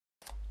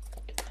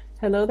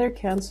Hello there,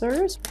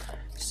 Cancers.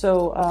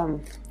 So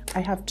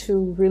I have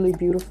two really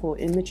beautiful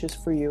images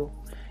for you,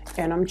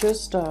 and I'm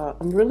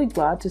really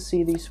glad to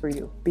see these for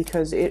you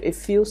because it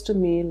feels to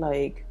me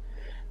like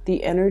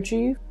the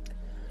energy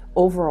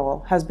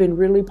overall has been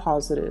really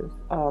positive.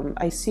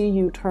 I see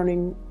you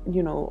turning,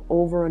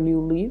 over a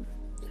new leaf,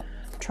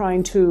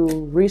 trying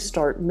to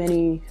restart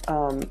many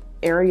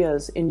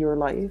areas in your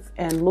life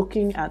and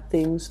looking at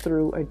things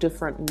through a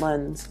different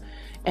lens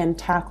and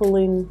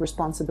tackling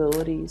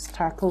responsibilities,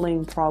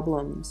 tackling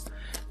problems,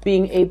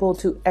 being able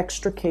to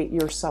extricate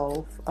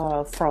yourself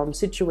from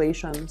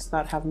situations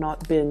that have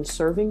not been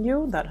serving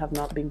you, that have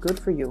not been good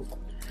for you.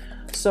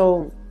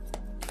 So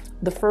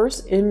the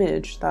first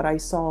image that I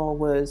saw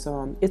was,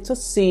 it's a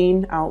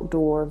scene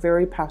outdoor,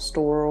 very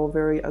pastoral,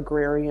 very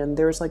agrarian.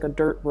 There's like a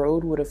dirt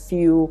road with a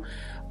few,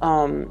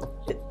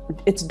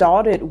 it's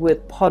dotted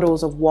with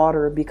puddles of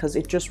water because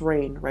it just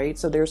rained, right?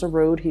 So there's a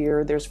road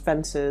here, there's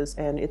fences,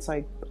 and it's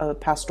like a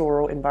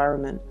pastoral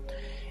environment.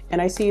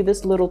 And I see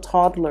this little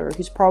toddler,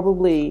 he's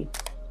probably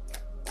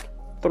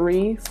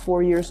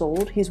 3-4 years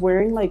old. He's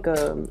wearing like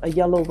a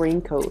yellow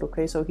raincoat,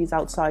 okay? So he's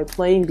outside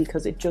playing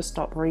because it just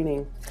stopped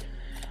raining.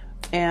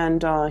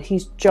 And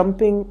he's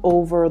jumping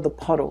over the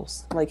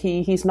puddles. Like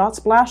he's not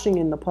splashing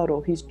in the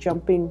puddle. He's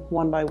jumping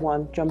one by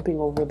one, jumping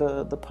over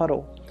the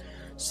puddle.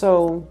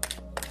 So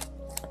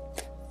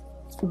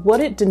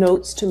what it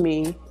denotes to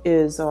me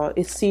is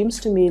it seems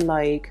to me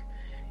like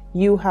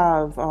you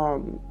have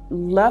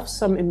left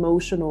some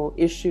emotional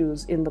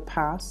issues in the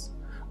past,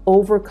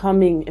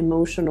 overcoming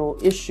emotional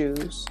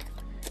issues,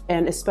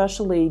 and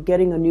especially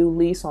getting a new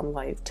lease on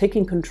life,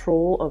 taking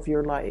control of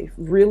your life,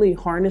 really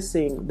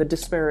harnessing the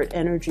disparate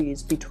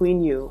energies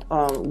between you,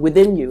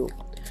 within you,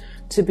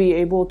 to be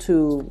able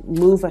to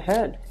move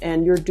ahead.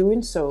 And you're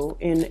doing so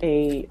in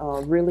a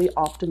really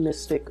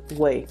optimistic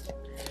way.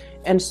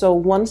 And so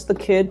once the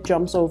kid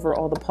jumps over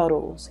all the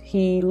puddles,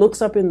 he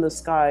looks up in the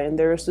sky and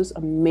there's this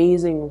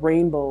amazing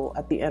rainbow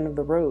at the end of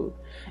the road.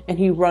 And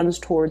he runs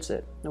towards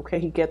it, okay?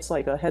 He gets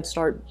like a head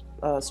start,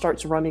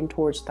 starts running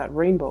towards that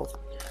rainbow.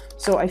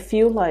 So I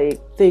feel like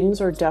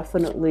things are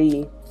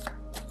definitely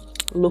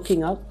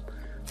looking up.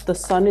 The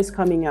sun is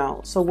coming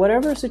out. So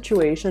whatever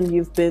situation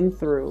you've been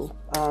through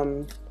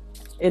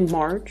in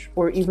March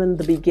or even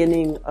the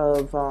beginning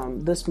of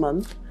this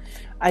month,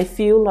 I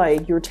feel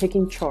like you're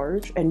taking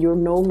charge and you're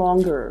no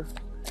longer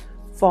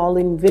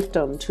falling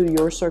victim to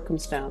your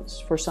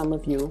circumstance. For some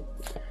of you,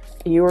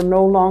 you're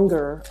no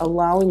longer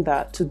allowing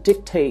that to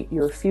dictate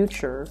your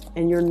future,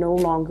 and you're no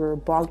longer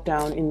bogged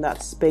down in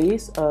that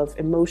space of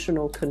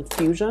emotional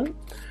confusion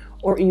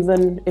or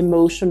even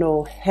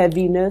emotional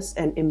heaviness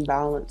and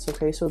imbalance.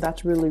 Okay, so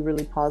that's really,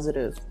 really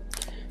positive.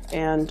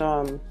 And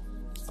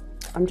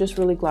I'm just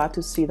really glad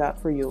to see that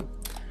for you.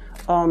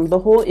 The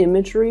whole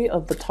imagery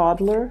of the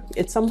toddler,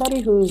 it's somebody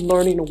who's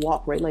learning to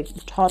walk, right? Like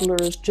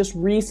toddlers just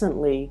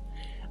recently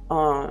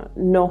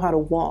know how to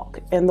walk.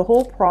 And the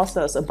whole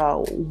process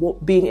about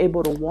being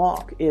able to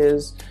walk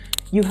is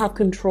you have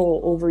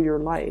control over your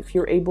life.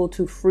 You're able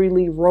to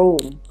freely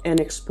roam and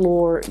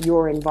explore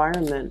your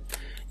environment.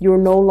 You're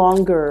no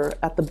longer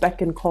at the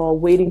beck and call,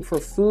 waiting for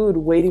food,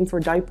 waiting for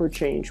diaper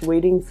change,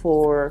 waiting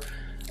for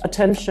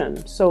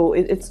attention. So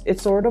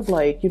it's sort of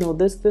like,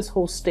 this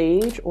whole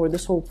stage or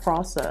this whole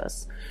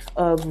process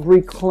of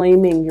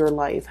reclaiming your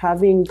life,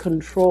 having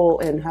control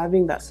and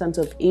having that sense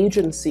of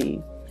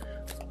agency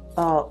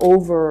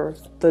over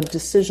the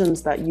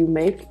decisions that you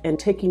make and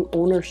taking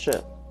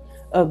ownership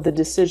of the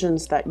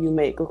decisions that you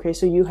make. Okay,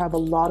 so you have a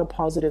lot of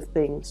positive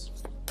things.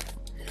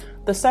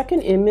 The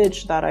second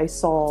image that I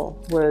saw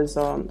was,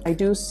 I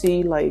do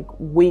see like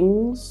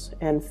wings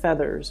and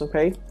feathers,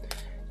 okay?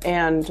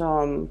 And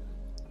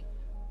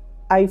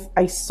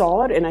I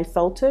saw it and I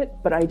felt it,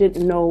 but I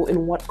didn't know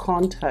in what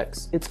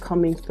context it's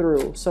coming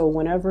through. So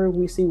whenever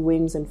we see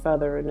wings and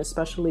feather, and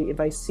especially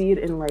if I see it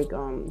in like,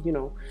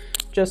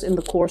 just in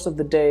the course of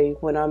the day,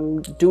 when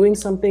I'm doing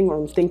something or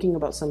I'm thinking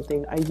about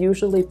something, I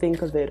usually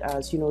think of it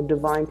as,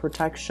 divine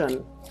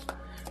protection,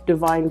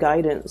 divine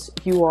guidance.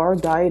 You are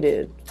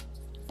guided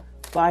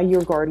by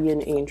your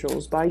guardian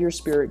angels, by your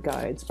spirit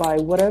guides, by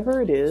whatever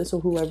it is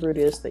or whoever it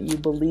is that you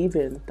believe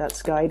in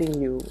that's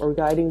guiding you or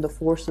guiding the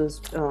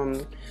forces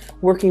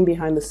working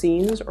behind the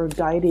scenes or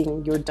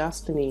guiding your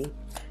destiny.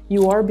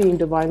 You are being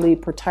divinely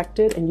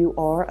protected, and you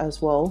are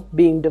as well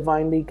being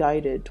divinely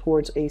guided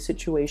towards a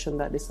situation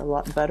that is a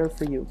lot better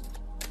for you.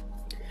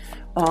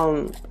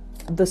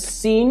 The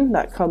scene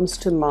that comes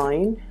to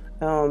mind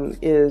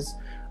is,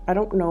 I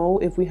don't know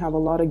if we have a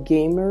lot of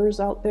gamers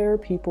out there,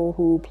 people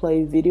who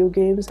play video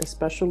games,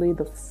 especially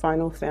the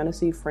Final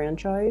Fantasy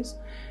franchise.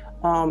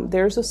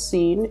 There's a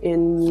scene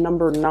in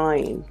number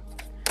 9,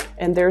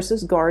 and there's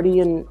this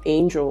guardian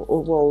angel,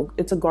 or well,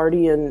 it's a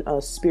guardian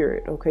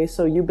spirit, okay?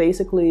 So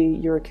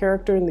you're a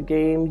character in the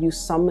game, you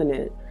summon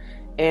it,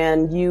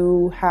 and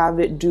you have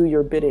it do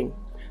your bidding.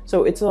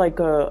 So it's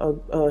like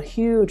a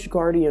huge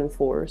guardian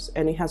force,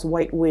 and it has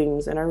white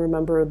wings, and I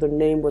remember the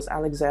name was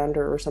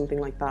Alexander or something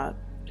like that.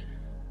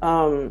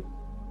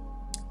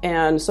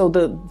 And so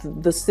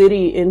the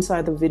city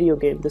inside the video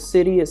game, the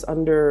city is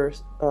under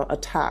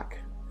attack.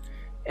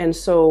 And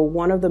so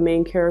one of the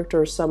main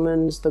characters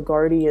summons the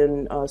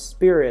guardian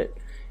spirit,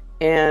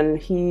 and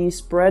he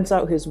spreads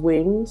out his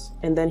wings,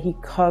 and then he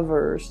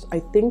covers, I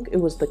think it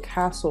was the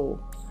castle,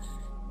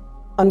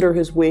 under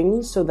his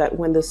wings, so that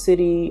when the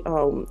city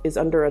is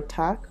under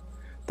attack,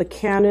 the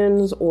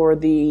cannons or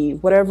the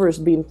whatever is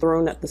being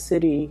thrown at the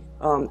city,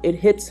 it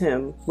hits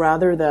him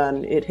rather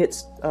than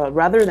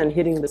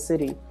hitting the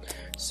city.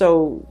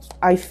 So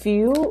I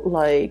feel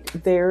like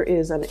there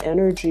is an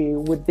energy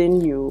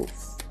within you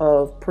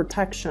of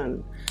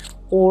protection,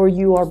 or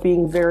you are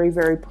being very,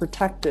 very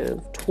protective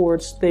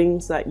towards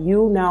things that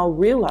you now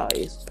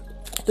realize,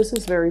 this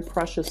is very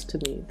precious to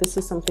me. This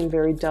is something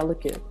very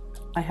delicate.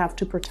 I have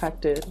to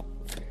protect it.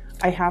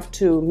 I have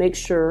to make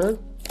sure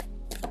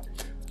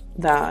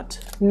that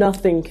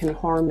nothing can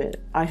harm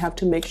it. I have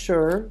to make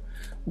sure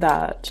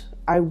that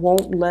I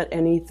won't let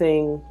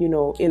anything,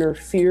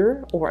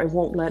 interfere, or I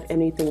won't let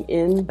anything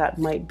in that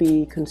might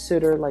be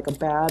considered like a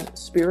bad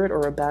spirit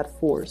or a bad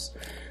force.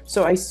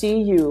 So I see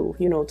you,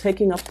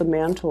 taking up the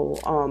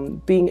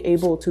mantle, being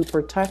able to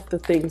protect the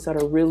things that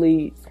are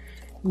really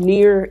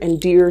near and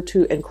dear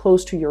to and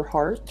close to your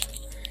heart.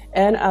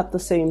 And at the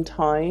same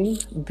time,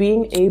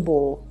 being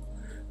able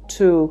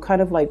to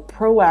kind of like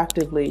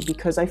proactively,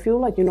 because I feel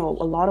like, a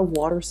lot of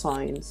water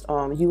signs,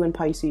 you and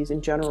Pisces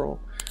in general,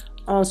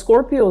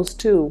 Scorpios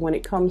too, when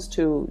it comes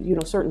to,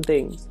 certain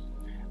things.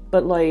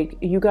 But like,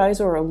 you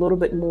guys are a little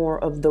bit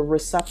more of the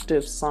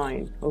receptive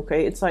sign,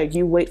 okay? It's like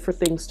you wait for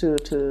things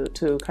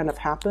to kind of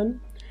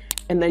happen,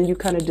 and then you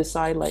kind of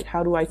decide like,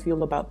 how do I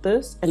feel about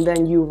this? And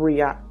then you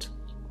react,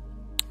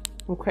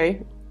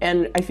 okay?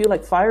 And I feel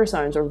like fire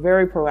signs are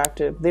very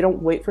proactive. They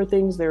don't wait for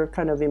things. They're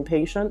kind of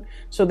impatient.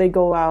 So they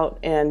go out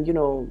and,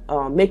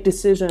 make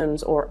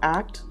decisions or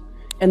act,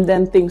 and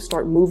then things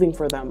start moving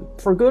for them,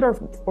 for good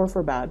or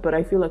for bad. But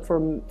I feel like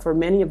for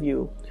many of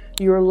you,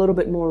 you're a little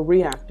bit more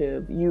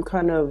reactive. You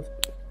kind of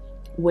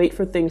wait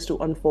for things to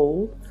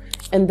unfold,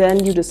 and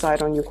then you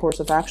decide on your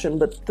course of action.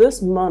 But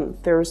this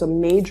month, there's a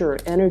major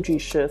energy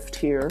shift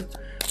here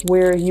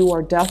where you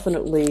are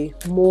definitely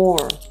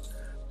more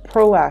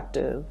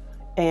proactive,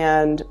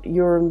 and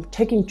you're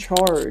taking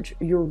charge.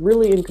 You're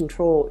really in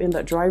control, in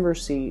that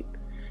driver's seat,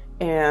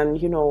 and,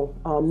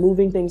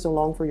 moving things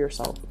along for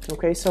yourself.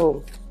 Okay,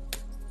 so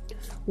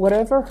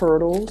whatever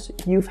hurdles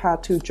you've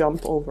had to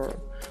jump over,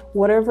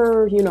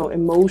 whatever,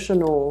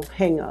 emotional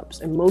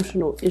hangups,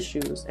 emotional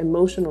issues,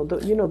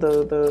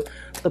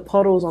 the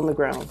puddles on the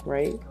ground,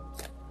 right?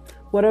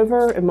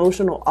 Whatever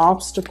emotional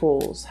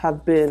obstacles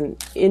have been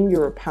in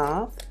your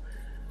path,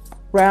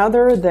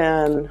 rather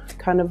than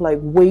kind of like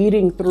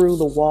wading through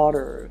the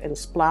water and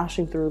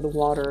splashing through the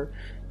water,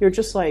 you're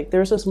just like,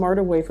 there's a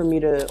smarter way for me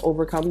to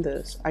overcome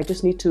this. I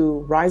just need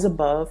to rise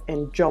above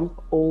and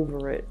jump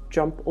over it,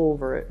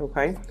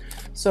 okay?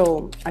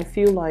 So I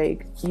feel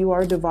like you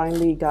are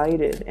divinely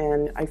guided,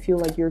 and I feel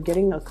like you're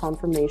getting a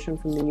confirmation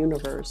from the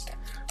universe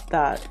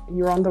that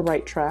you're on the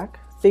right track.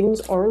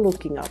 Things are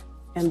looking up,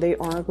 and they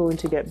are going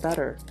to get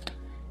better.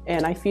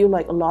 And I feel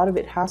like a lot of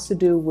it has to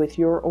do with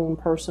your own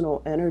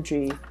personal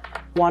energy,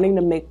 wanting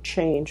to make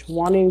change,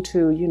 wanting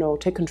to,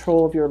 take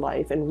control of your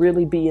life and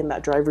really be in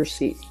that driver's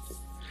seat.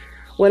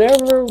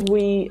 Whenever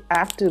we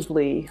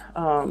actively,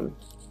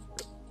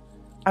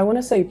 I want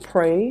to say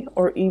pray,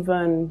 or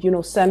even,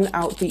 send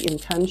out the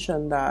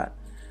intention that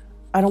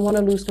I don't want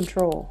to lose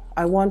control.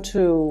 I want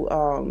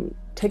to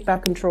take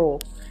back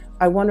control.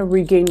 I want to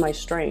regain my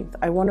strength.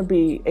 I want to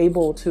be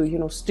able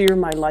to, steer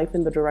my life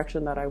in the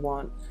direction that I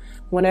want.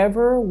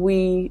 Whenever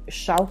we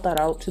shout that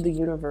out to the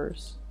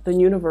universe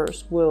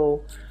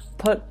will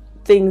put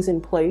things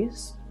in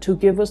place to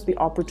give us the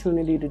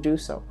opportunity to do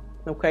so,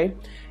 okay?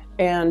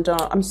 And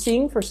I'm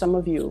seeing for some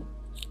of you,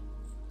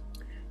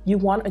 you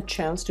want a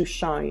chance to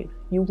shine.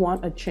 You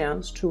want a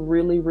chance to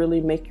really,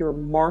 really make your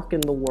mark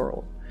in the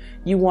world.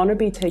 You want to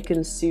be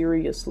taken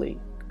seriously.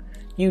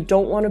 You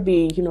don't want to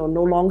be, no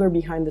longer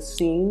behind the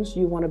scenes.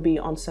 You want to be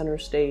on center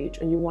stage,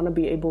 and you want to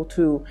be able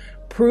to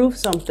prove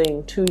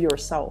something to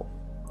yourself.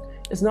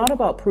 It's not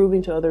about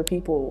proving to other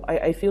people.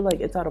 I feel like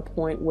it's at a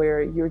point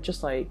where you're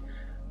just like,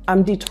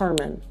 I'm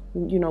determined,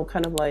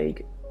 kind of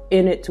like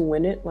in it to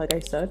win it, like I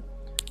said.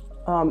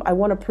 I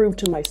want to prove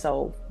to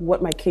myself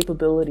what my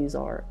capabilities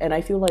are. And I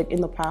feel like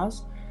in the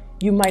past,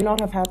 you might not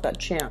have had that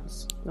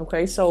chance.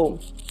 Okay, so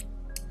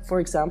for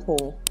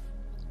example,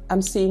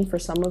 I'm seeing for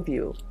some of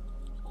you,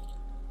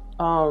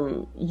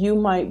 you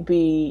might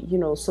be,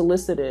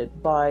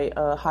 solicited by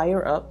a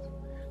higher up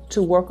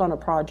to work on a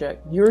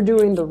project. You're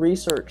doing the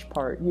research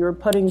part. You're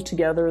putting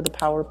together the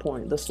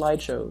PowerPoint, the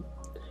slideshow.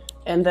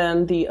 And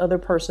then the other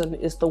person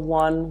is the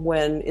one,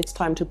 when it's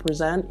time to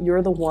present,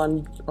 you're the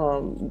one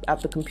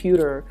at the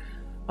computer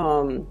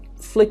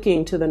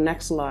flicking to the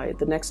next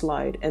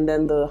slide, and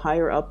then the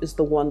higher up is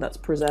the one that's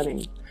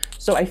presenting.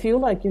 So I feel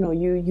like,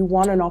 you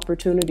want an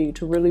opportunity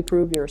to really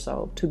prove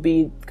yourself, to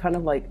be kind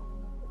of like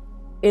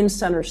in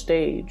center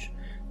stage,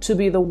 to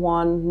be the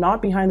one,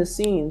 not behind the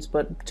scenes,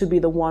 but to be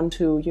the one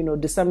to, you know,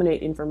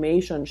 disseminate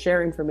information,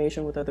 share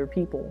information with other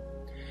people.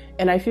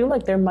 And I feel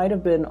like there might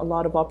have been a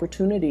lot of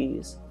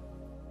opportunities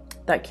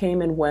that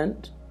came and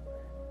went.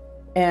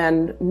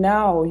 And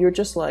now you're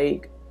just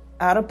like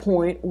at a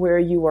point where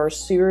you are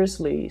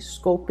seriously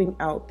scoping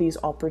out these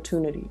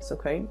opportunities,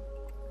 okay?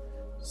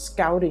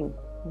 Scouting,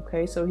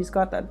 okay? So he's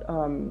got that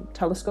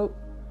telescope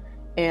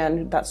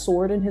and that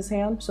sword in his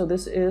hand. So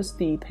this is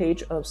the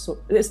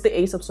it's the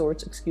Ace of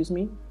Swords, excuse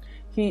me.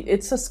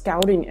 It's a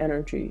scouting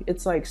energy.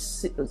 It's like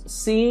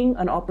seeing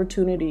an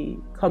opportunity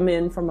come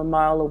in from a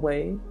mile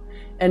away,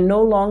 and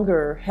no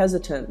longer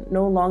hesitant,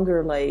 no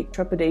longer like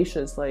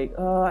trepidatious, like,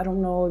 oh, I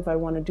don't know if I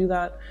want to do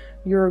that.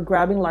 You're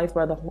grabbing life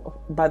by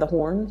the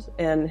horns,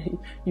 and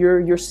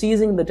you're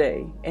seizing the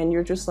day, and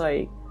you're just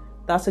like,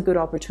 that's a good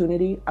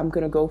opportunity. I'm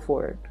gonna go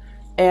for it.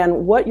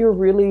 And what you're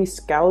really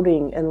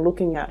scouting and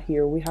looking at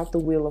here, we have the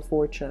Wheel of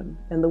Fortune,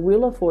 and the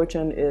Wheel of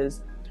Fortune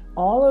is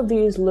all of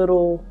these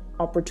little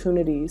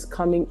opportunities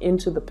coming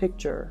into the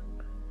picture.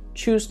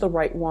 Choose the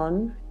right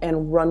one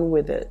and run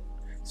with it.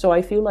 So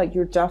I feel like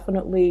you're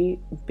definitely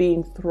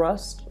being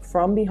thrust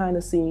from behind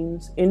the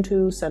scenes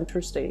into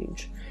center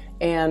stage,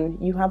 and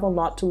you have a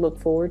lot to look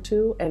forward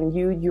to, and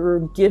you're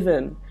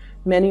given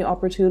many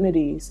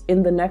opportunities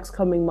in the next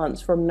coming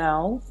months from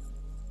now.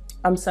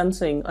 I'm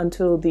sensing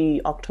until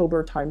the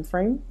October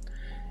timeframe,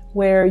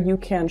 where you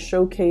can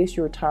showcase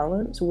your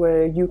talents,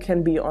 where you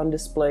can be on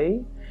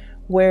display,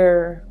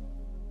 where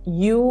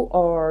you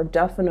are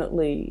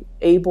definitely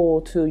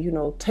able to, you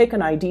know, take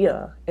an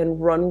idea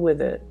and run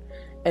with it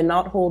and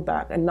not hold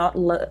back, and not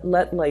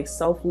let like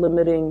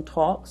self-limiting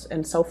talks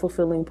and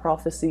self-fulfilling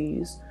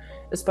prophecies,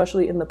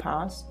 especially in the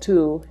past,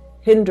 to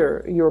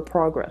hinder your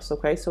progress.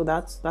 Okay, so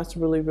that's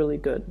really, really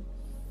good.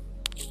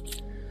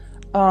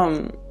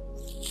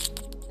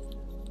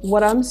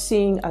 What I'm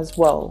seeing as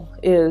well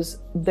is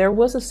there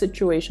was a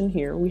situation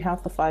here. We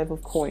have the Five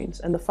of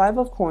Coins, and the Five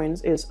of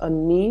Coins is a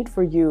need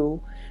for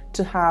you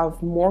to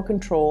have more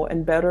control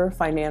and better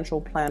financial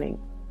planning.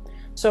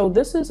 So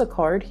this is a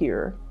card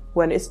here,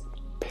 when it's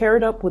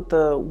paired up with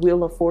the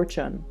Wheel of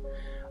Fortune,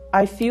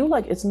 I feel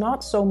like it's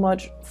not so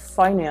much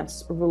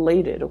finance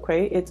related,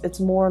 okay? It's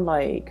more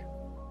like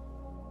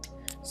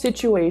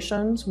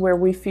situations where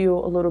we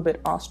feel a little bit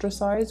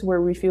ostracized,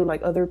 where we feel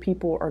like other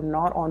people are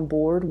not on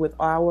board with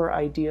our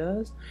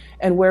ideas,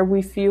 and where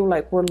we feel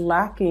like we're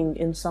lacking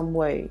in some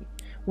way.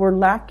 We're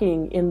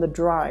lacking in the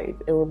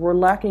drive, or we're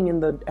lacking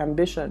in the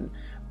ambition.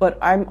 But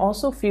I'm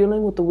also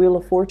feeling with the Wheel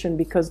of Fortune,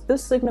 because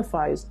this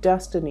signifies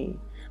destiny.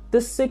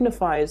 This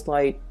signifies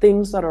like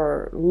things that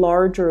are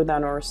larger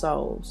than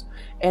ourselves,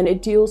 and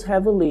it deals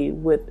heavily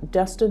with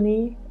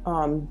destiny.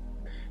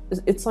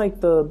 It's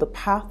like the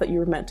path that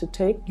you're meant to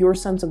take, your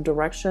sense of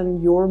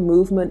direction, your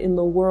movement in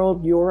the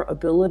world, your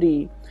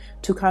ability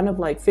to kind of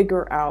like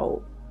figure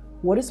out,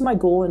 what is my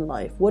goal in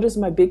life? What is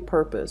my big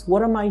purpose?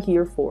 What am I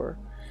here for?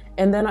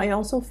 And then I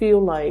also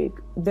feel like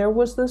there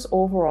was this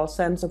overall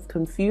sense of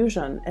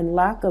confusion and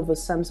lack of a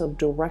sense of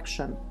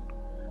direction.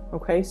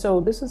 Okay, so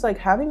this is like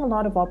having a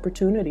lot of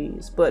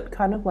opportunities, but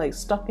kind of like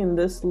stuck in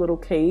this little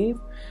cave,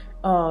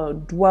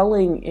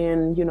 dwelling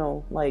in, you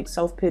know, like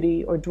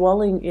self-pity, or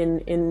dwelling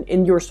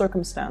in your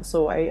circumstance.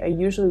 So I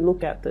usually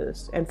look at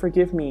this, and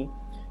forgive me,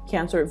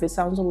 Cancer, if it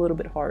sounds a little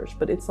bit harsh,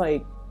 but it's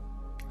like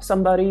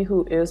somebody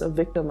who is a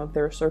victim of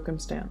their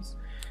circumstance.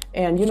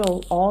 And, you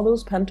know, all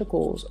those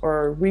pentacles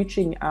are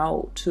reaching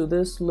out to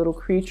this little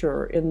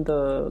creature in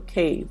the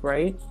cave,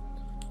 right?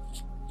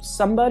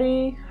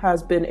 Somebody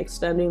has been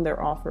extending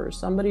their offers.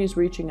 Somebody's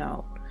reaching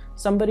out.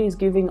 Somebody's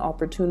giving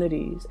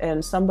opportunities.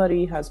 And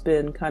somebody has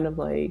been kind of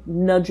like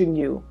nudging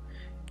you.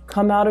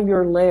 Come out of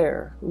your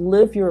lair.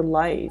 Live your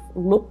life.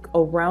 Look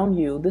around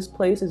you. This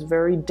place is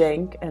very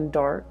dank and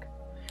dark.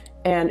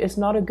 And it's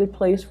not a good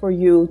place for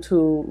you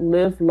to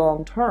live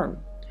long term.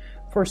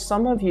 For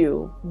some of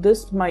you,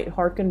 this might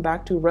harken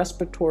back to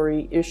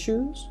respiratory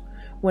issues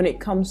when it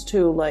comes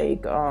to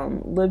like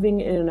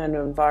living in an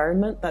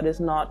environment that is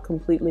not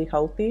completely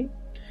healthy.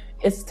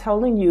 It's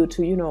telling you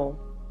to, you know,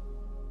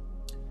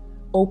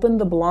 open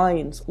the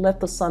blinds, let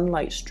the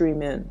sunlight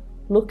stream in.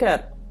 Look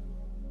at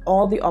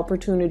all the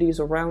opportunities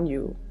around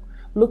you.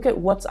 Look at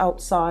what's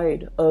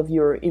outside of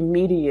your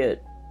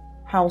immediate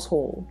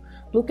household.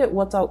 Look at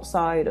what's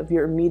outside of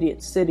your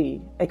immediate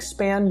city.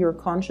 Expand your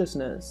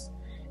consciousness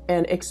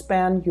and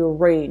expand your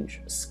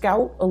range.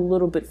 Scout a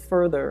little bit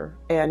further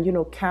and, you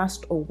know,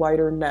 cast a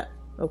wider net.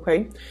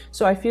 Okay,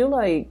 so I feel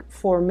like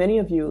for many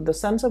of you, the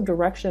sense of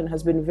direction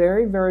has been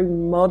very, very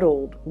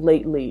muddled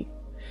lately.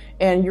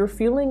 And you're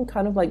feeling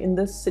kind of like in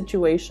this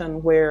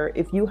situation where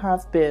if you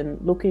have been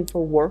looking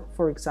for work,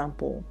 for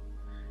example,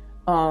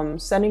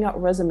 sending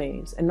out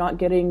resumes and not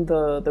getting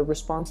the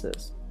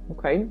responses,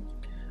 okay?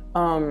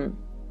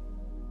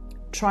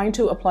 Trying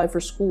to apply for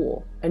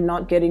school and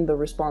not getting the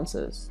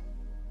responses.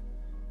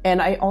 And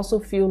I also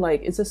feel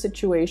like it's a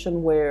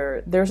situation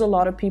where there's a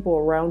lot of people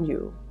around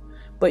you,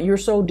 but you're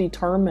so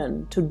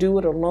determined to do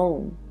it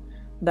alone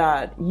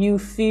that you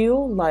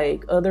feel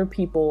like other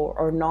people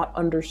are not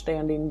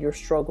understanding your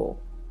struggle.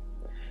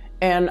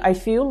 And I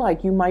feel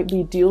like you might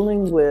be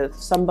dealing with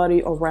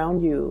somebody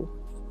around you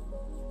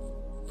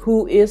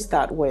who is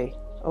that way.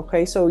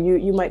 Okay, so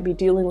you might be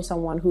dealing with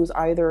someone who's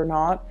either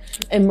not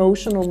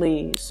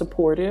emotionally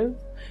supportive,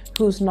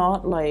 who's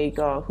not like,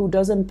 who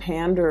doesn't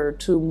pander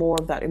to more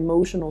of that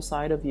emotional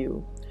side of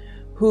you,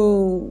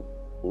 who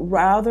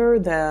rather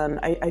than,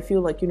 I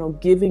feel like,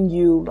 giving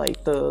you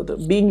like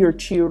the being your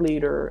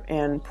cheerleader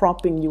and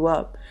propping you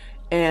up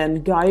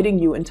and guiding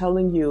you and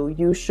telling you,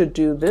 you should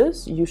do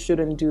this, you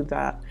shouldn't do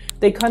that.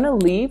 They kind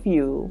of leave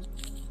you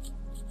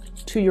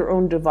to your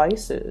own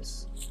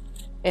devices.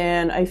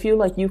 And I feel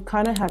like you've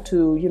kind of had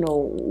to,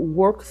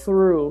 work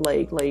through,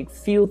 like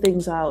feel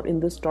things out in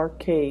this dark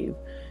cave.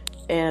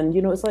 And,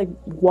 it's like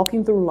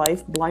walking through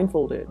life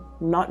blindfolded,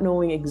 not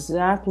knowing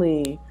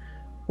exactly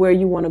where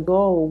you want to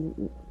go,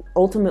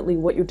 ultimately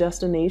what your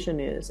destination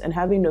is, and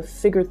having to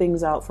figure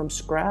things out from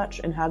scratch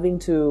and having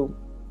to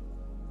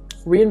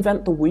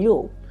reinvent the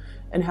wheel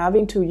and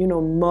having to,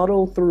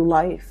 muddle through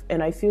life.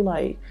 And I feel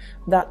like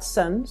that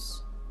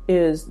sense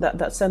is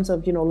that sense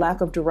of,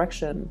 lack of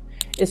direction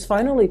is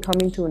finally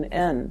coming to an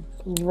end.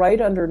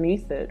 Right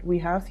underneath it, we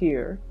have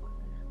here,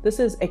 this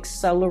is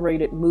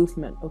accelerated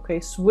movement, okay?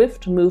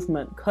 Swift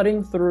movement,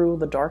 cutting through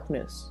the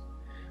darkness.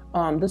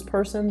 This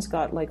person's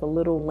got like a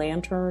little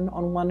lantern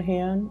on one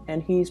hand,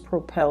 and he's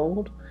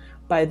propelled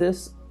by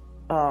this,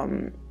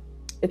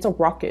 it's a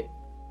rocket.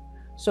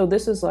 So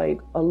this is like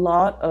a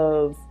lot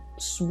of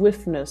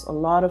swiftness, a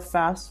lot of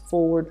fast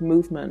forward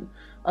movement,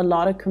 a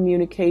lot of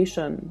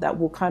communication that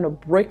will kind of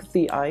break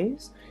the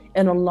ice,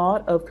 and a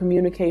lot of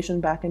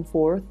communication back and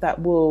forth that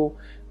will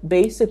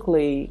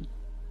basically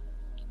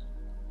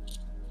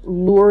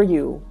lure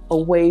you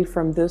away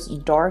from this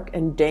dark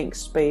and dank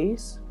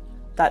space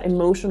that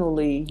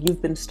emotionally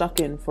you've been stuck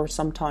in for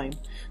some time.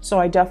 So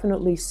I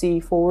definitely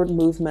see forward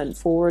movement,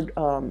 forward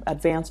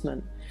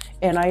advancement.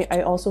 And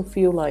I also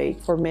feel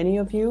like for many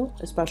of you,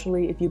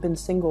 especially if you've been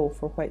single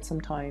for quite some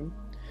time,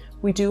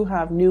 we do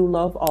have new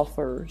love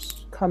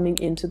offers coming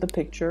into the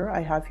picture.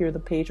 I have here the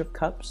Page of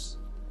Cups.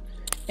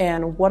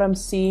 And what I'm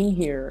seeing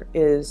here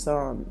is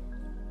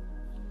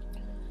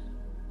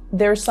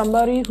there's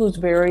somebody who's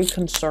very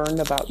concerned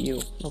about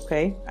you,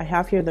 okay? I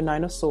have here the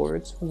Nine of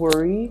Swords,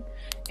 worry,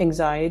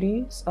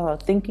 anxieties,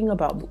 thinking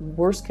about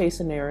worst case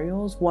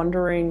scenarios,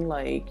 wondering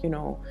like,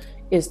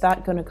 is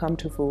that going to come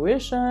to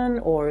fruition?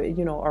 Or,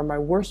 are my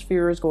worst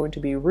fears going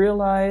to be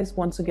realized?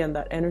 Once again,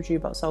 that energy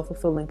about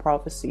self-fulfilling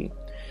prophecy.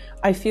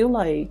 I feel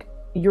like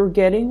you're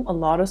getting a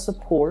lot of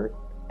support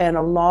and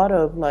a lot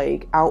of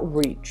like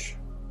outreach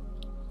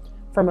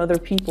from other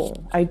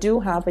people. I do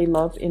have a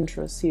love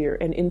interest here,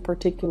 and in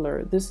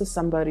particular, this is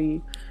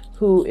somebody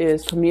who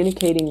is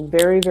communicating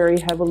very, very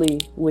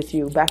heavily with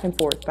you, back and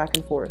forth, back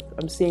and forth.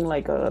 I'm seeing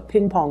like a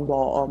ping pong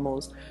ball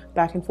almost,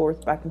 back and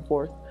forth, back and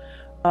forth.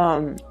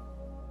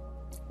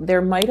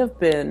 There might have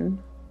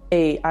been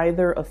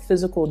either a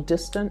physical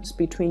distance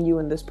between you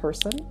and this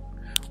person,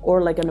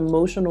 or like an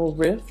emotional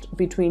rift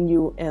between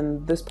you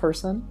and this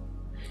person.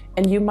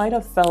 And you might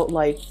have felt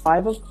like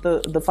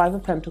the Five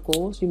of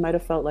Pentacles, you might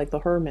have felt like the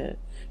Hermit.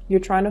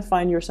 You're trying to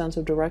find your sense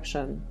of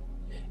direction.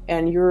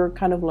 And you're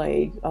kind of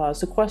like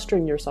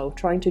sequestering yourself,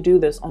 trying to do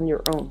this on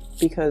your own.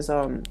 Because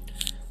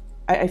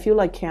I feel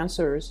like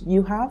Cancers,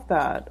 you have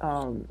that,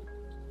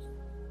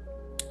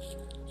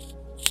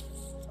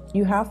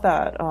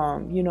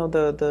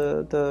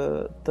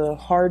 the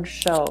hard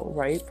shell,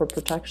 right, for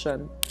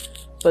protection.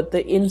 But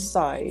the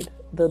inside,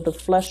 the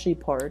fleshy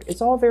part,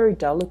 it's all very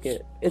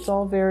delicate. It's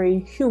all very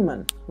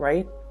human,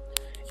 right?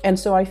 And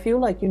so I feel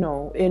like,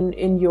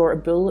 in your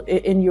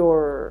ability,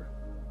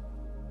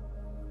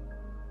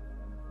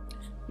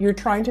 you're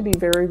trying to be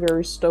very,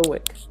 very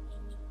stoic,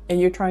 and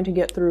you're trying to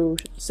get through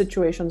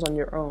situations on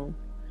your own.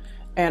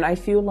 And I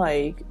feel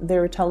like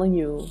they're telling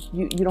you,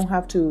 you don't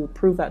have to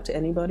prove that to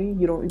anybody.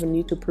 You don't even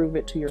need to prove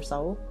it to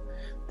yourself.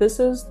 This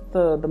is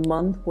the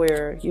month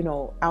where,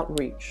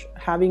 outreach,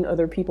 having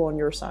other people on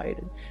your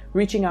side,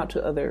 reaching out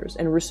to others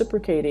and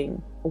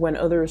reciprocating when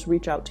others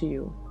reach out to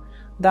you.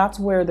 That's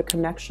where the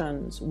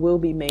connections will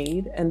be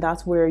made. And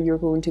that's where you're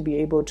going to be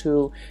able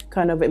to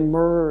kind of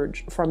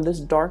emerge from this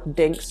dark,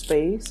 dank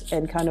space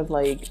and kind of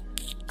like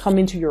come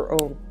into your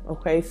own,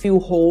 okay? Feel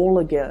whole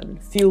again,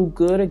 feel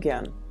good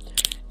again.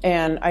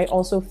 And I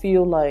also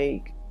feel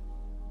like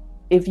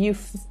if you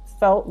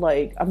felt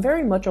like I'm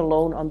very much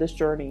alone on this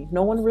journey,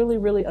 no one really,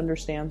 really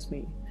understands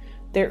me,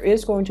 there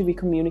is going to be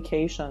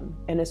communication,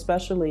 and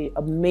especially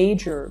a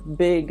major,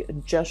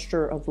 big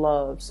gesture of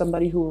love,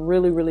 somebody who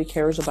really, really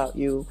cares about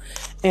you,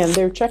 and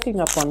they're checking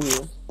up on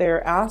you.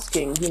 They're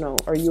asking,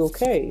 are you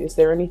okay? Is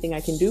there anything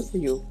I can do for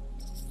you?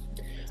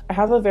 I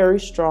have a very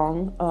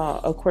strong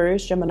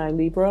Aquarius, Gemini,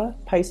 Libra,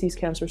 Pisces,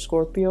 Cancer,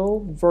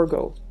 Scorpio,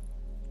 Virgo.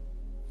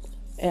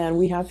 And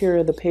we have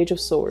here the Page of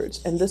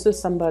Swords. And this is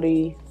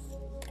somebody,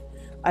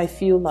 I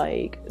feel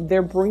like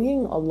they're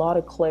bringing a lot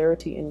of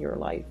clarity in your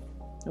life,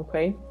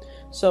 okay?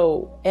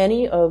 So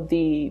any of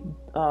the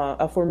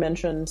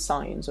aforementioned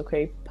signs,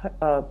 okay?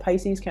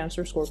 Pisces,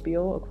 Cancer,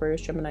 Scorpio, Aquarius,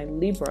 Gemini,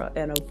 Libra,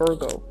 and a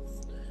Virgo.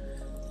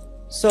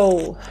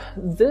 So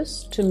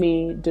this to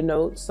me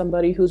denotes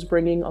somebody who's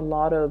bringing a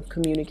lot of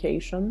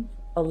communication,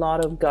 a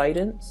lot of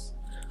guidance,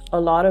 a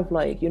lot of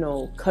like, you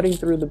know, cutting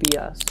through the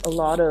BS, a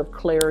lot of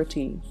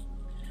clarity.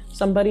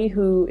 Somebody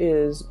who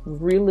is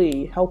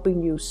really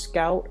helping you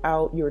scout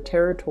out your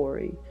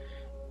territory,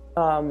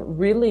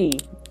 really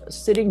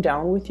sitting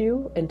down with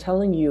you and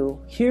telling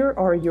you, here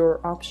are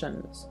your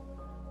options.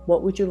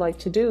 What would you like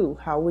to do?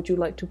 How would you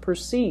like to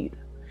proceed?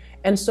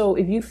 And so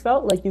if you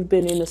felt like you've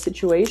been in a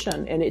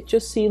situation and it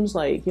just seems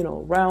like, you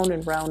know, round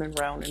and round and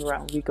round and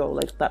round we go,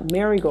 like that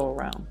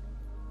merry-go-round.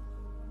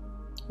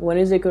 When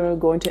is it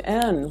going to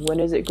end? When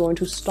is it going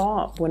to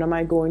stop? When am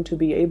I going to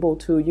be able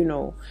to, you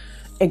know,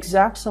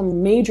 exact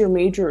some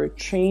major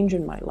change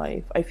in my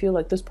life? I feel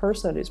like this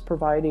person is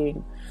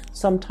providing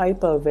some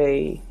type of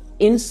a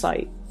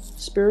insight,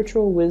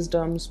 spiritual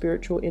wisdom,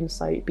 spiritual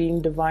insight,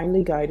 being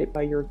divinely guided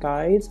by your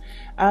guides,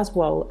 as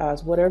well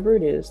as whatever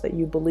it is that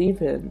you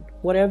believe in,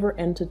 whatever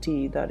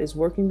entity that is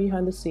working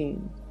behind the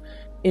scenes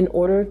in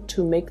order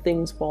to make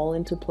things fall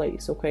into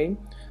place, okay?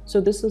 So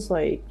this is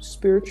like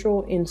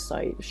spiritual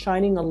insight,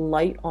 shining a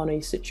light on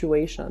a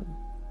situation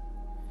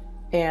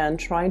and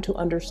trying to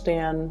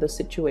understand the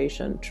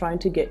situation, trying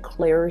to get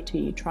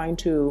clarity, trying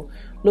to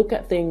look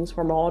at things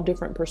from all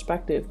different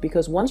perspectives,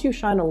 because once you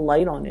shine a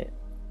light on it,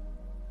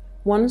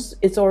 once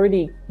it's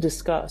already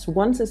discussed,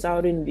 once it's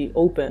out in the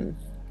open,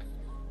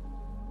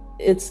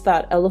 it's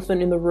that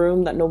elephant in the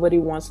room that nobody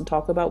wants to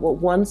talk about. But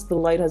once the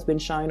light has been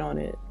shined on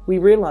it, we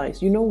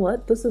realize, you know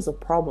what, this is a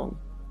problem.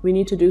 We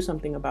need to do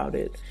something about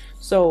it.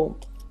 So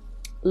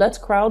let's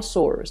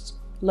crowdsource.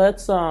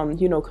 Let's,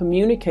 you know,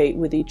 communicate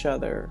with each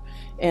other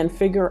and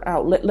figure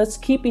out, let's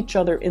keep each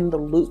other in the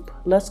loop.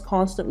 Let's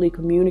constantly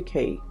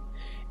communicate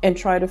and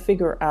try to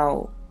figure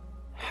out,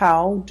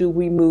 how do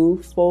we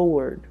move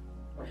forward?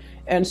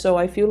 And so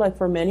I feel like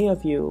for many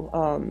of you,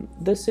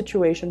 this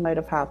situation might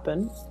have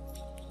happened.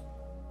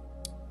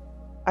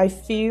 I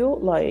feel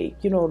like,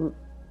 you know,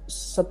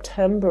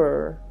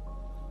 September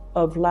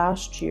of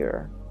last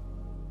year.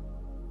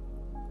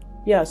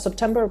 Yeah,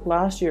 September of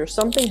last year,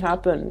 something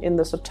happened in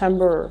the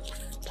September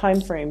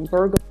timeframe.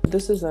 Virgo,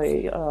 this is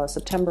a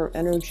September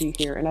energy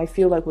here. And I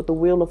feel like with the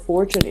Wheel of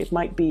Fortune, it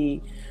might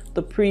be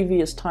the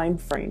previous time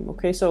frame.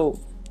 Okay, so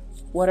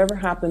whatever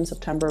happened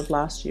September of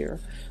last year,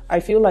 I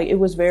feel like it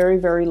was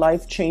very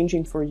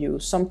life-changing for you.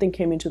 Something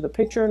came into the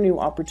picture, new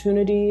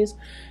opportunities,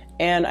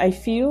 and I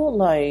feel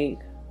like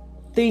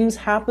things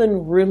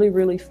happen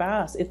really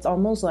fast. It's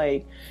almost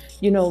like,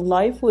 you know,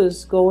 life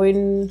was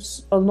going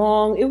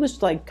along, it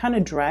was like kind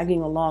of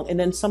dragging along, and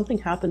then something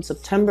happened,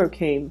 September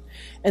came,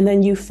 and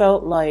then you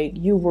felt like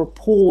you were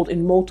pulled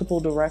in multiple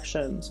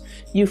directions.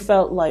 You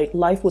felt like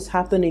life was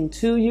happening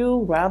to you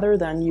rather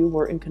than you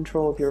were in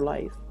control of your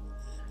life.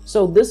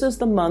 So this is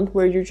the month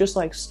where you're just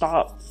like,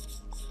 stop.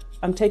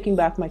 I'm taking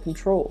back my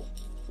control.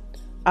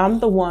 I'm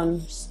the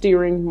one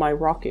steering my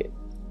rocket.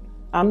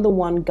 I'm the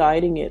one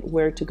guiding it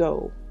where to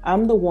go.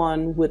 I'm the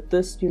one with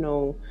this, you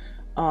know,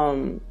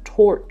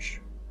 torch.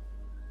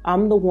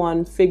 I'm the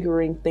one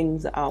figuring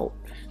things out.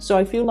 So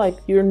I feel like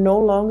you're no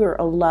longer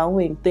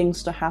allowing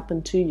things to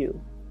happen to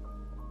you.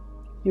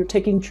 You're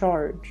taking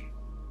charge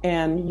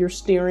and you're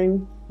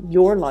steering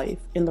your life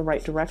in the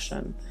right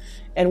direction.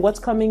 And what's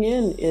coming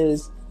in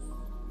is,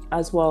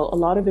 as well, a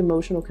lot of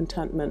emotional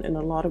contentment and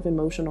a lot of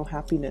emotional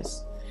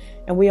happiness.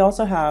 And we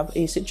also have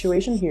a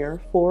situation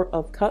here, 4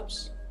 of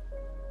Cups,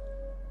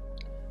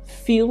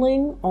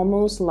 feeling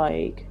almost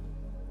like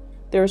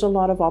there's a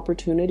lot of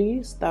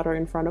opportunities that are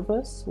in front of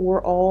us.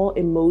 We're all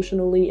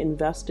emotionally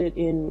invested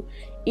in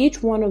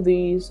each one of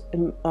these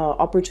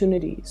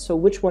opportunities. So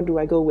which one do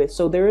I go with?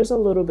 So there is a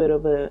little bit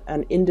of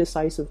an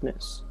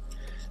indecisiveness.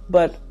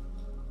 But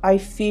I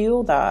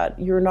feel that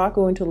you're not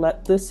going to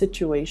let this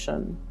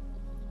situation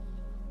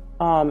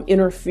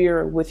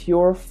interfere with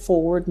your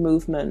forward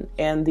movement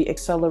and the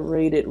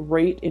accelerated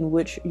rate in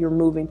which you're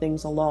moving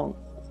things along.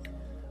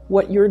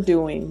 What you're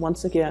doing,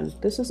 once again,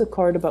 this is a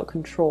card about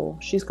control.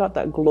 She's got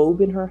that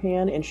globe in her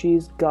hand and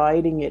she's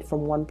guiding it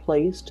from one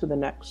place to the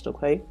next,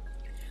 okay?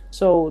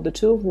 So the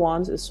 2 of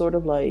Wands is sort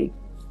of like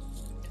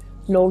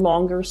no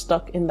longer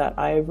stuck in that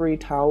ivory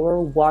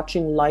tower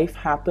watching life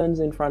happens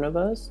in front of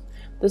us.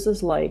 This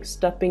is like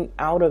stepping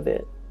out of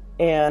it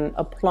and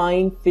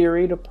applying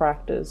theory to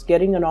practice,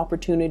 getting an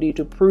opportunity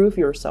to prove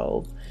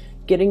yourself,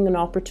 getting an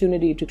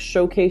opportunity to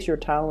showcase your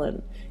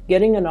talent,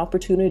 getting an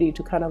opportunity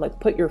to kind of like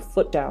put your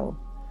foot down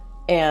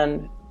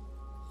and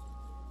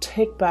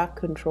take back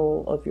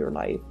control of your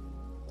life.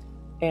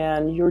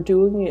 And you're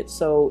doing it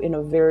so in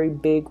a very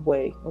big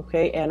way,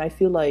 okay? And I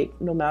feel like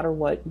no matter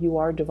what, you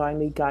are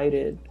divinely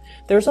guided.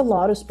 There's a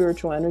lot of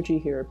spiritual energy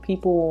here,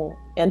 people,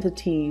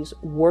 entities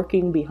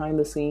working behind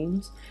the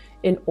scenes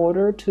in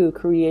order to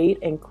create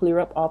and clear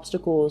up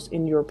obstacles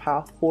in your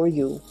path for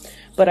you.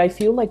 But I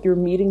feel like you're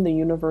meeting the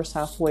universe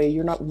halfway.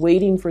 You're not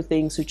waiting for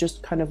things to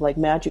just kind of like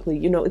magically,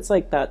 you know, it's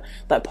like that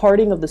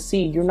parting of the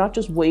sea. You're not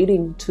just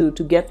waiting to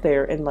get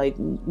there and like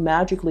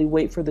magically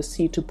wait for the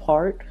sea to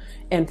part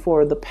and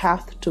for the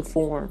path to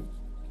form.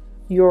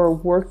 You're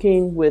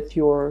working with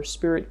your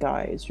spirit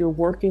guides. You're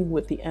working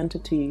with the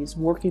entities,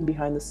 working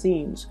behind the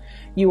scenes.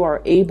 You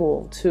are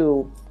able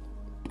to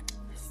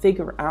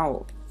figure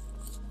out.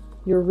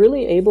 You're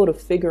really able to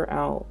figure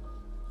out,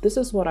 this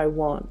is what I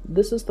want.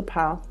 This is the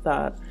path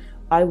that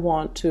I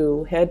want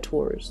to head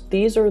towards.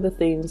 These are the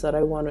things that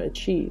I want to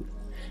achieve.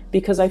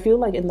 Because I feel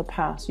like in the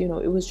past, you know,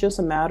 it was just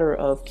a matter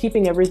of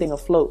keeping everything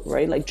afloat,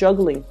 right? Like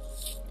juggling,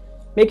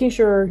 making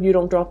sure you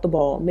don't drop the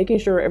ball, making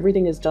sure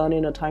everything is done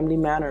in a timely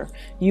manner.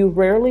 You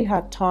rarely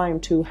had time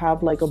to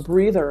have like a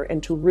breather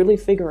and to really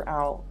figure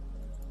out,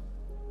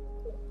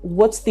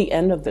 what's the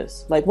end of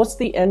this? Like, what's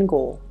the end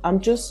goal? I'm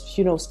just,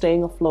 you know,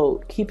 staying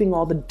afloat, keeping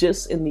all the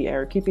discs in the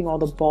air, keeping all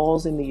the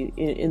balls in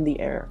the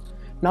air,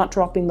 not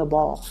dropping the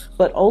ball.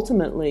 But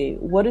ultimately,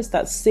 what is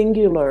that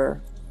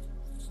singular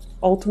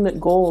ultimate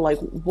goal? Like,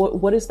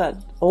 what is that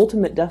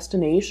ultimate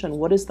destination?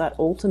 What is that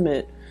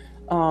ultimate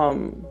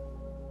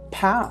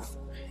path?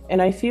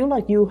 And I feel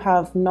like you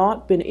have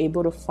not been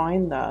able to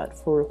find that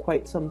for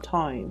quite some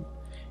time.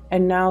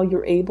 And now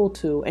you're able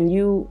to, and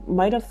you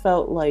might have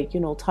felt like, you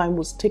know, time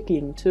was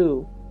ticking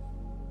too.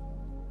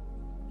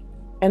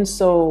 And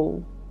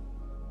so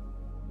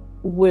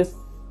with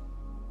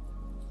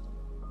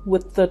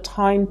the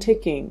time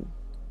ticking,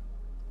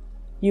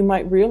 you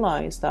might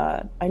realize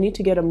that I need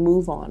to get a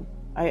move on.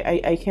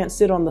 I can't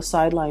sit on the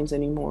sidelines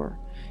anymore.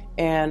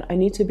 And I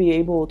need to be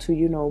able to,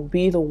 you know,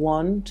 be the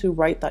one to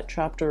write that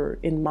chapter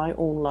in my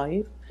own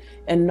life,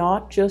 and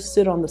not just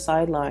sit on the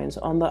sidelines,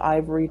 on the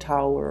ivory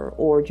tower,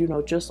 or, you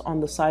know, just on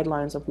the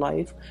sidelines of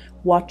life,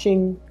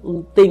 watching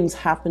things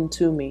happen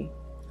to me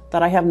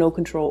that I have no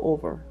control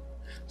over.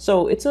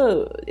 So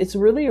it's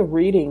really a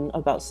reading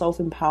about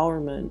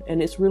self-empowerment,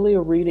 and it's really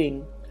a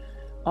reading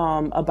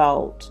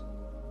about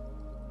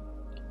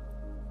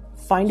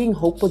finding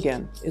hope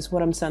again, is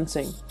what I'm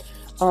sensing.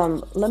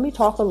 Let me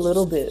talk a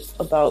little bit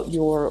about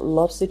your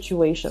love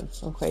situation.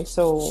 Okay,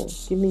 so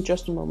give me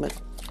just a moment.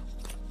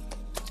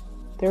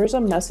 There's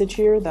a message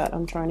here that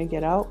I'm trying to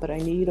get out, but I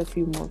need a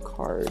few more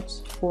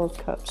cards. 4 of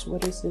Cups.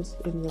 What is this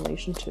in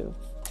relation to?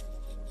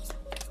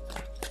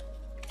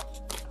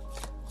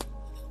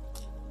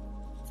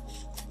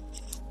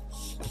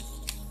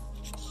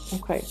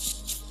 Okay.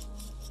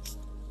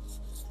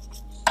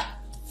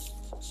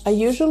 I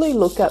usually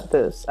look at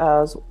this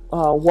as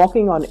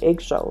walking on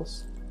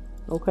eggshells.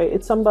 Okay,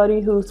 it's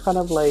somebody who's kind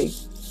of like,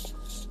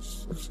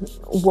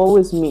 woe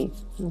is me.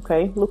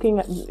 Okay, looking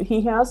at,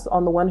 he has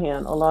on the one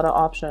hand a lot of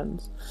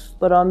options,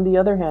 but on the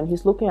other hand,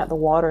 he's looking at the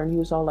water and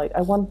he's all like,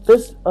 I want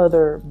this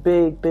other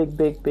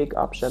big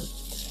option.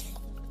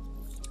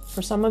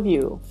 For some of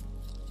you,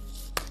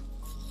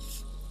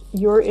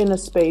 you're in a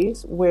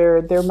space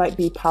where there might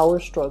be power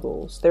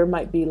struggles. There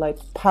might be like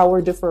power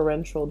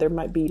differential. There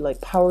might be like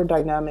power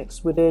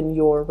dynamics within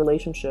your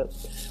relationship.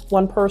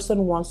 One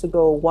person wants to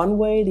go one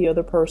way. The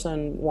other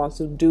person wants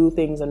to do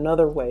things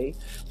another way.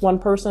 One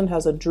person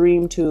has a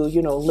dream to,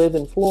 you know, live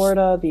in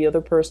Florida. The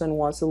other person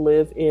wants to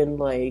live in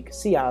like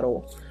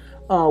Seattle.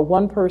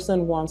 One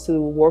person wants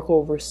to work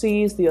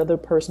overseas. The other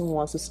person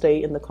wants to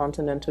stay in the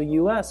continental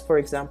US, for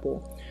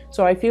example.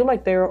 So I feel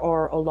like there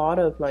are a lot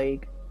of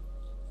like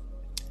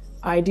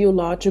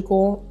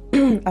ideological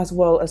as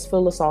well as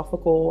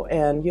philosophical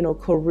and, you know,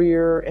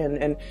 career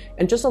and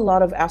just a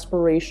lot of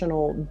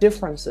aspirational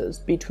differences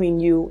between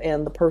you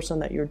and the person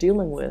that you're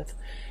dealing with.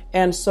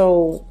 And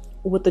so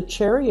with the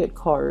Chariot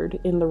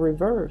card in the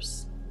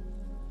reverse,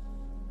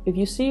 if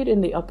you see it in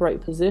the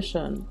upright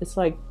position, it's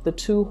like the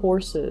 2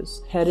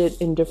 horses headed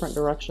in different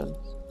directions.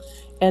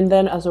 And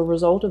then as a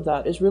result of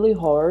that, it's really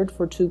hard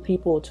for 2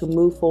 people to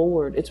move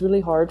forward. It's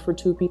really hard for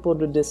 2 people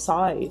to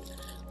decide,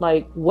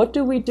 like, what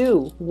do we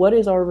do? What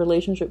is our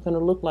relationship going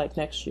to look like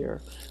next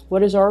year?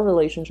 What is our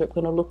relationship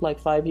going to look like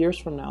 5 years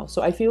from now?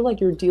 So I feel like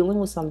you're dealing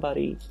with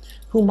somebody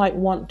who might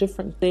want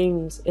different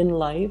things in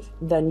life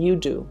than you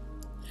do.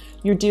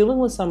 You're dealing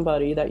with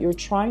somebody that you're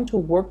trying to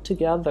work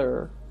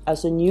together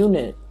as a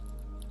unit.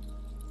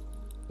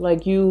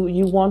 Like you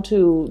want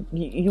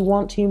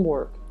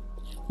teamwork.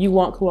 You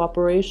want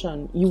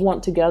cooperation. You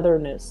want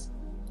togetherness.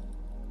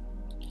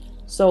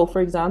 So,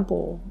 for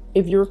example,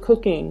 if you're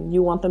cooking,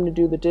 you want them to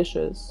do the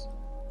dishes.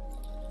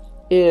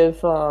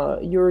 If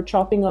you're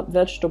chopping up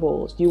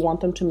vegetables, you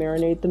want them to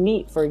marinate the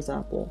meat, for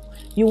example.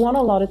 You want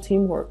a lot of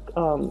teamwork.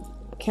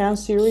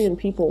 Cancerian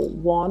people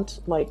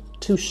want like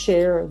to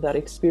share that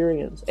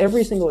experience,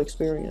 every single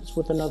experience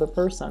with another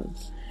person.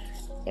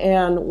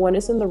 And when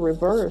it's in the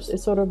reverse,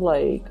 it's sort of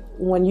like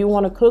when you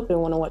want to cook, they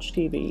want to watch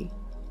TV.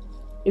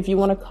 If you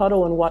want to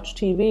cuddle and watch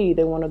TV,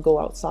 they want to go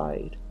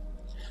outside.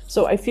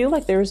 So I feel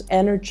like there's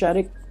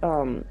energetic,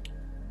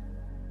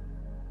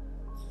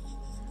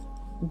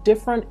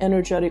 different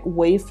energetic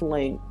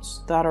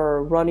wavelengths that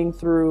are running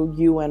through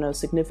you and a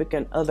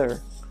significant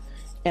other.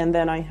 And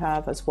then I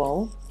have as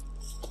well,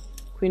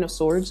 Queen of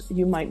Swords,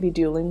 you might be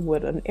dealing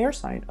with an air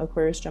sign,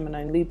 Aquarius,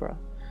 Gemini, and Libra.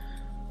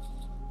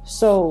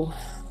 So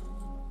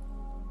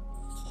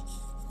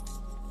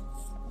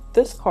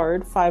this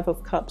card, 5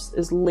 of Cups,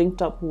 is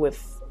linked up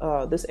with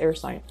this air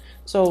sign.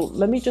 So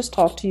let me just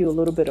talk to you a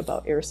little bit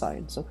about air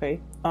signs, okay?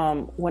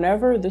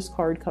 Whenever this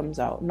card comes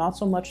out, not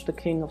so much the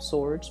King of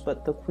Swords,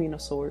 but the Queen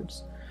of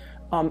Swords.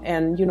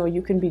 And you know,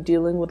 you can be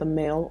dealing with a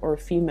male or a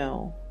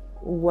female,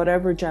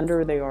 whatever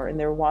gender they are, and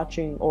they're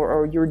watching,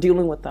 or you're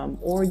dealing with them,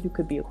 or you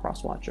could be a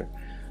cross watcher.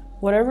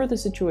 Whatever the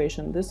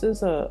situation, this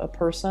is a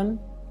person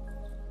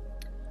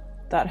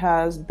that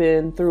has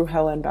been through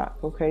hell and back,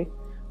 okay?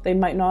 They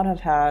might not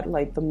have had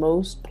like the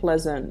most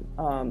pleasant,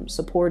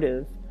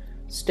 supportive,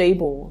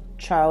 stable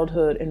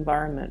childhood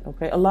environment,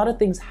 okay? A lot of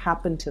things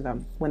happened to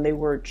them when they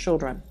were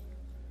children.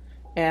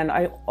 And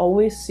I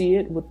always see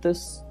it with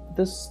this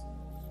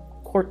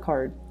court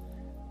card.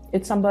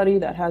 It's somebody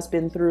that has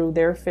been through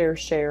their fair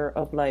share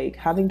of like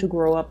having to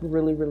grow up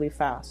really, really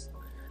fast,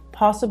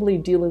 possibly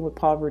dealing with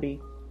poverty.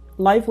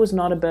 Life was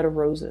not a bed of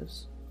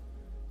roses,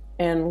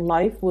 and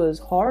life was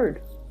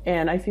hard.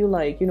 And I feel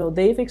like, you know,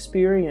 they've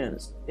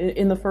experienced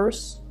in the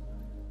first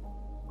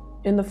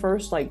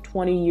like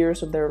 20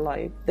 years of their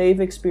life,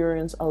 they've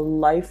experienced a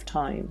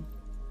lifetime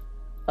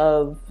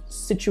of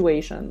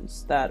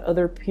situations that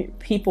other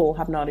people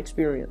have not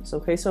experienced.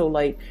 Okay, so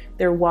like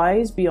they're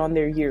wise beyond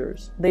their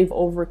years. They've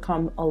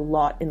overcome a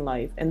lot in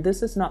life, and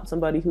this is not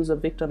somebody who's a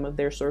victim of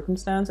their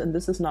circumstance, and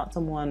this is not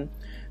someone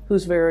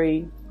who's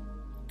very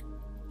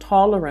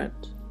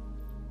tolerant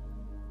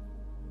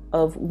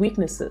of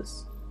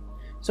weaknesses.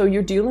 So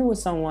you're dealing with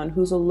someone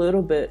who's a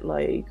little bit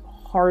like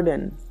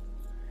hardened,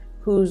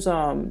 who's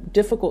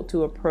difficult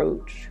to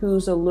approach,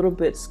 who's a little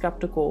bit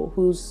skeptical,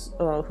 who's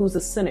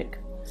a cynic.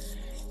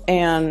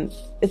 And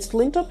it's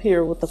linked up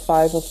here with the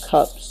Five of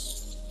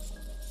Cups.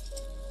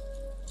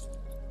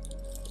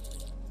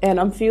 And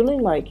I'm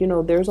feeling like, you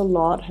know, there's a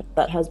lot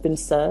that has been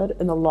said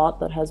and a lot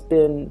that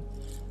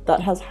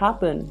has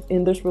happened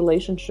in this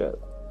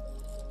relationship.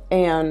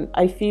 And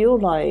I feel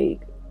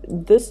like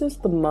this is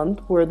the month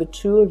where the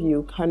two of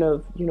you kind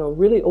of, you know,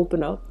 really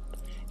open up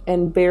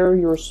and bare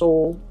your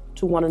soul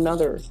to one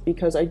another,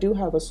 because I do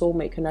have a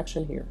soulmate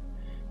connection here.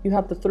 You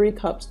have the Three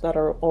Cups that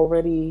are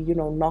already, you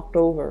know, knocked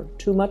over.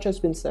 Too much has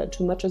been said,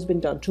 too much has been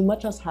done, too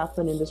much has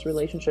happened in this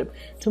relationship,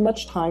 too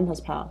much time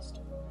has passed.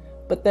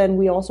 But then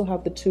we also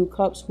have the Two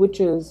Cups, which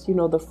is, you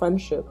know, the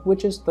friendship,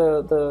 which is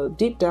the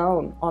deep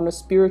down on a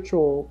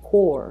spiritual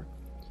core.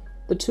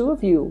 The two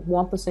of you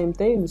want the same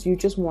things. You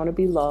just want to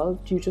be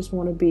loved. You just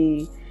want to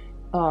be,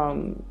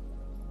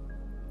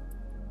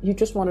 you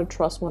just want to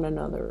trust one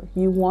another.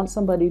 You want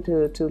somebody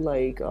to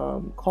like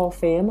call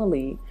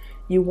family.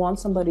 You want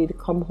somebody to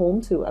come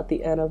home to at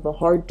the end of a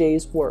hard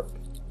day's work.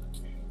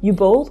 You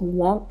both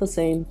want the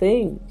same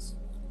things.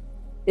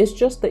 It's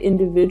just the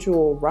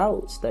individual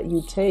routes that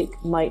you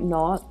take might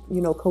not, you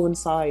know,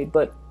 coincide.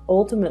 But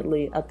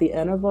ultimately, at the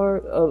end of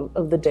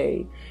the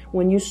day,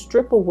 when you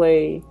strip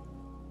away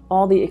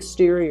all the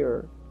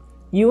exterior,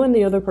 you and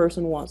the other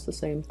person wants the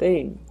same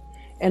thing.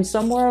 And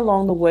somewhere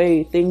along the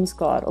way, things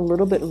got a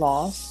little bit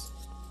lost.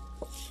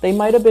 They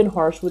might have been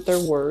harsh with their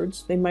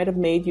words. They might have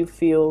made you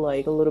feel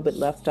like a little bit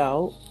left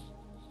out.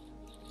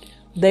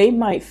 They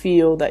might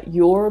feel that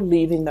you're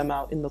leaving them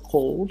out in the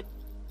cold.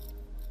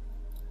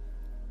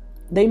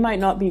 They might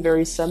not be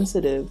very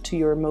sensitive to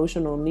your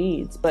emotional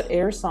needs, but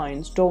air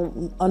signs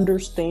don't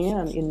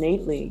understand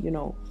innately, you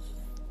know,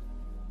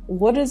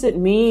 what does it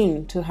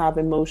mean to have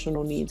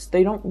emotional needs?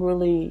 They don't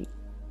really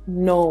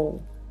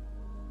know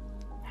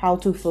how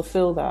to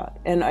fulfill that.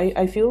 And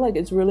I feel like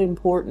it's really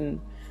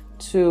important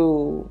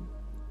to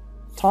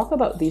talk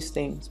about these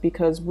things,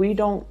 because we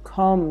don't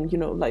come, you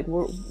know, like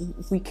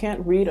we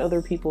can't read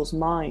other people's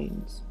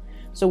minds.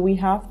 So we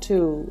have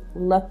to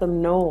let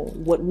them know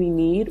what we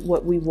need,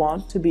 what we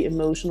want to be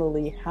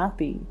emotionally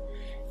happy.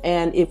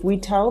 And if we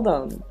tell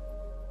them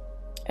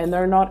and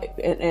they're not,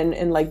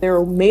 and like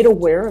they're made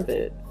aware of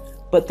it,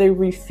 but they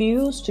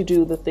refuse to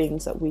do the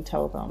things that we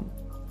tell them,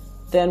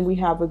 then we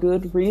have a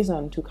good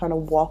reason to kind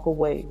of walk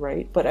away,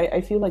 right? But I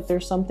feel like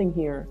there's something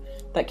here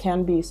that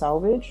can be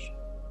salvaged,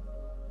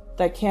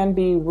 that can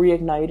be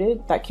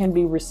reignited, that can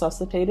be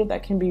resuscitated,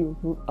 that can be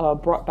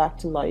brought back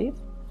to life.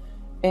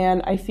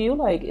 And I feel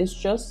like it's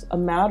just a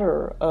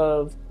matter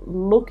of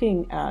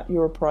looking at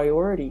your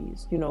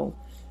priorities, you know,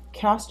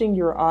 casting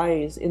your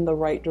eyes in the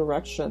right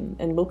direction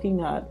and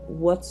looking at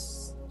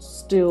what's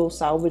still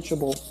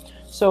salvageable.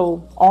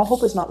 So all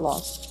hope is not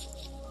lost.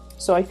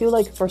 So I feel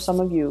like for some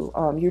of you,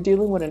 you're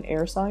dealing with an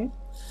air sign.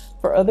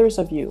 For others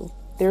of you,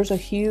 there's a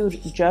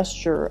huge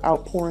gesture,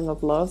 outpouring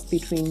of love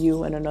between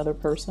you and another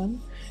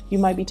person. You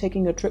might be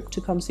taking a trip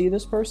to come see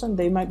this person.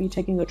 They might be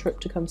taking a trip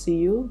to come see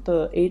you.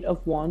 The Eight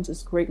of Wands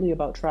is greatly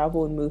about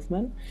travel and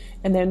movement.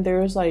 And then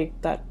there's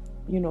like that,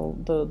 you know,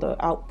 the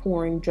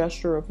outpouring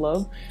gesture of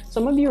love.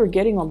 Some of you are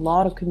getting a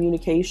lot of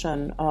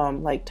communication,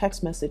 like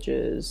text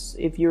messages.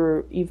 If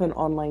you're even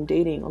online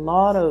dating, a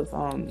lot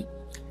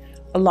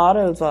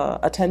of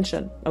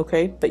attention,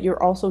 okay? But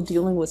you're also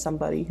dealing with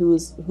somebody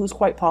who's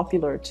quite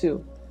popular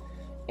too.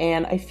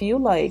 And I feel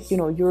like, you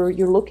know,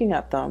 you're looking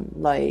at them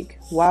like,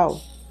 wow,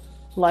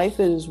 life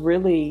is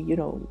really, you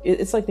know,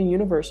 it's like the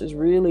universe is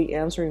really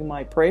answering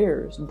my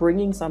prayers,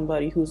 bringing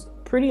somebody who's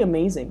pretty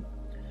amazing,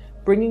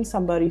 bringing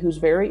somebody who's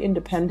very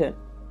independent.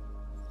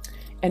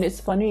 And it's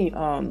funny,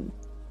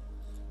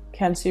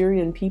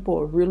 Cancerian people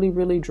are really,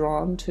 really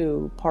drawn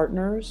to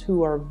partners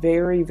who are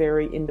very,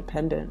 very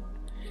independent.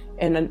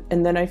 And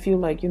then I feel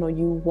like, you know,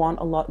 you want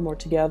a lot more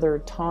together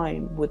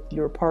time with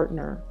your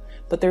partner,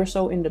 but they're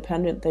so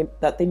independent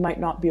that they might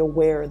not be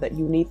aware that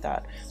you need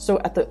that. So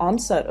at the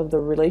onset of the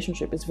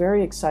relationship, it's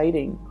very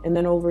exciting. And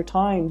then over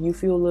time, you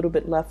feel a little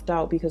bit left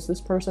out because this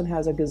person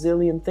has a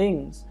gazillion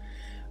things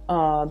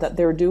that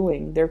they're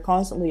doing. They're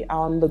constantly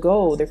on the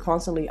go. They're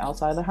constantly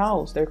outside the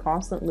house. They're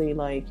constantly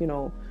like, you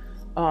know,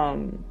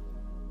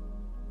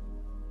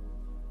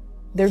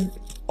 they're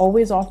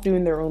always off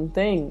doing their own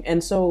thing.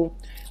 And so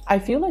I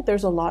feel like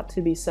there's a lot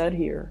to be said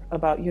here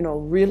about, you know,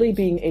 really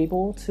being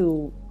able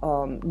to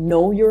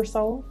know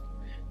yourself,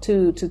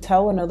 to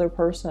tell another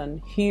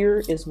person,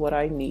 here is what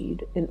I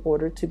need in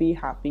order to be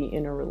happy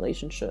in a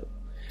relationship.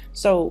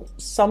 So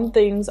some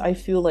things I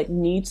feel like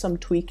need some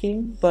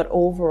tweaking, but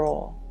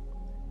overall,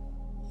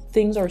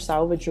 things are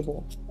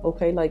salvageable,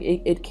 okay? Like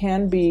it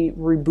can be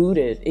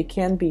rebooted, it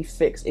can be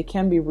fixed, it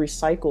can be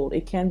recycled,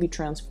 it can be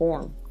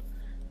transformed.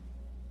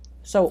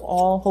 So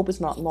all hope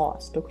is not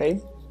lost, okay?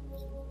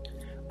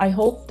 I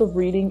hope the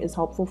reading is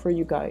helpful for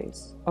you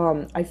guys.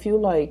 I feel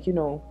like, you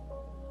know,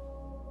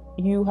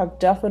 you have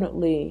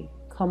definitely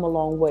come a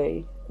long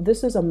way.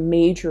 This is a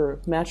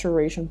major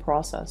maturation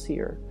process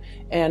here.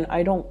 And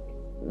I don't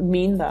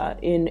mean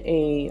that in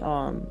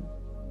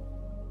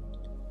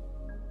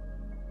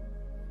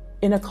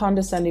a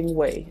condescending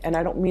way. And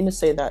I don't mean to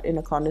say that in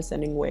a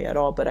condescending way at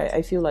all, but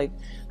I feel like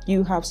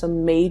you have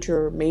some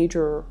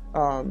major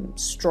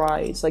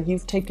strides. Like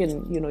you've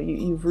taken, you know,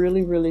 you've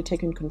really, really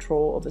taken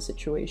control of the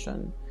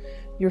situation.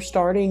 You're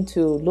starting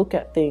to look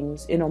at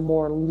things in a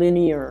more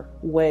linear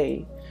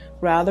way,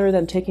 rather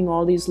than taking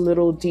all these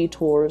little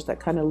detours that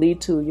kind of lead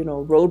to, you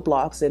know,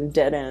 roadblocks and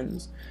dead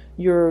ends.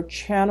 You're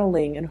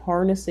channeling and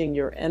harnessing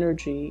your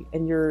energy,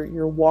 and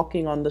you're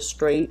walking on the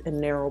straight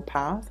and narrow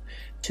path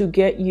to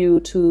get you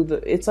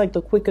to it's like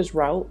the quickest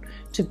route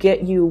to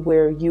get you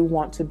where you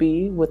want to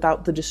be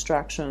without the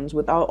distractions,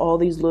 without all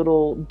these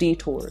little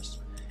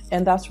detours.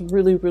 And that's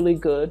really, really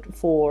good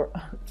for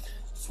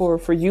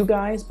you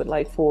guys, but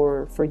like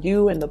for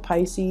you and the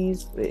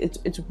Pisces,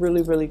 it's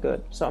really, really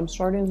good. So I'm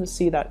starting to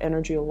see that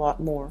energy a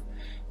lot more,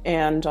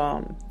 and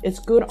it's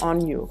good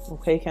on you,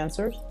 okay,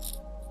 Cancers?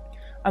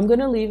 I'm going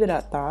to leave it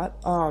at that.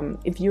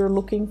 If you're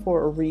looking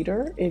for a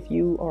reader, if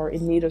you are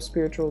in need of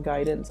spiritual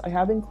guidance, I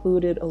have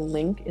included a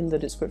link in the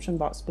description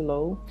box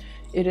below.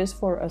 It is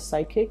for a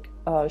psychic.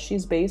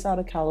 She's based out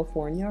of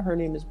California. Her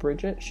name is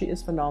Bridget. She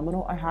is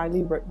phenomenal. I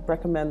highly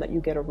recommend that you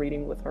get a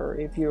reading with her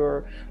if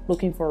you're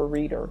looking for a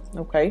reader,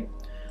 okay?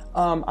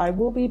 I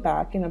will be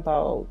back in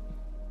about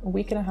a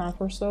week and a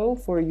half or so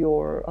for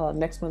your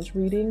next month's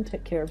reading.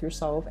 Take care of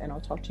yourself, and I'll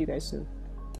talk to you guys soon.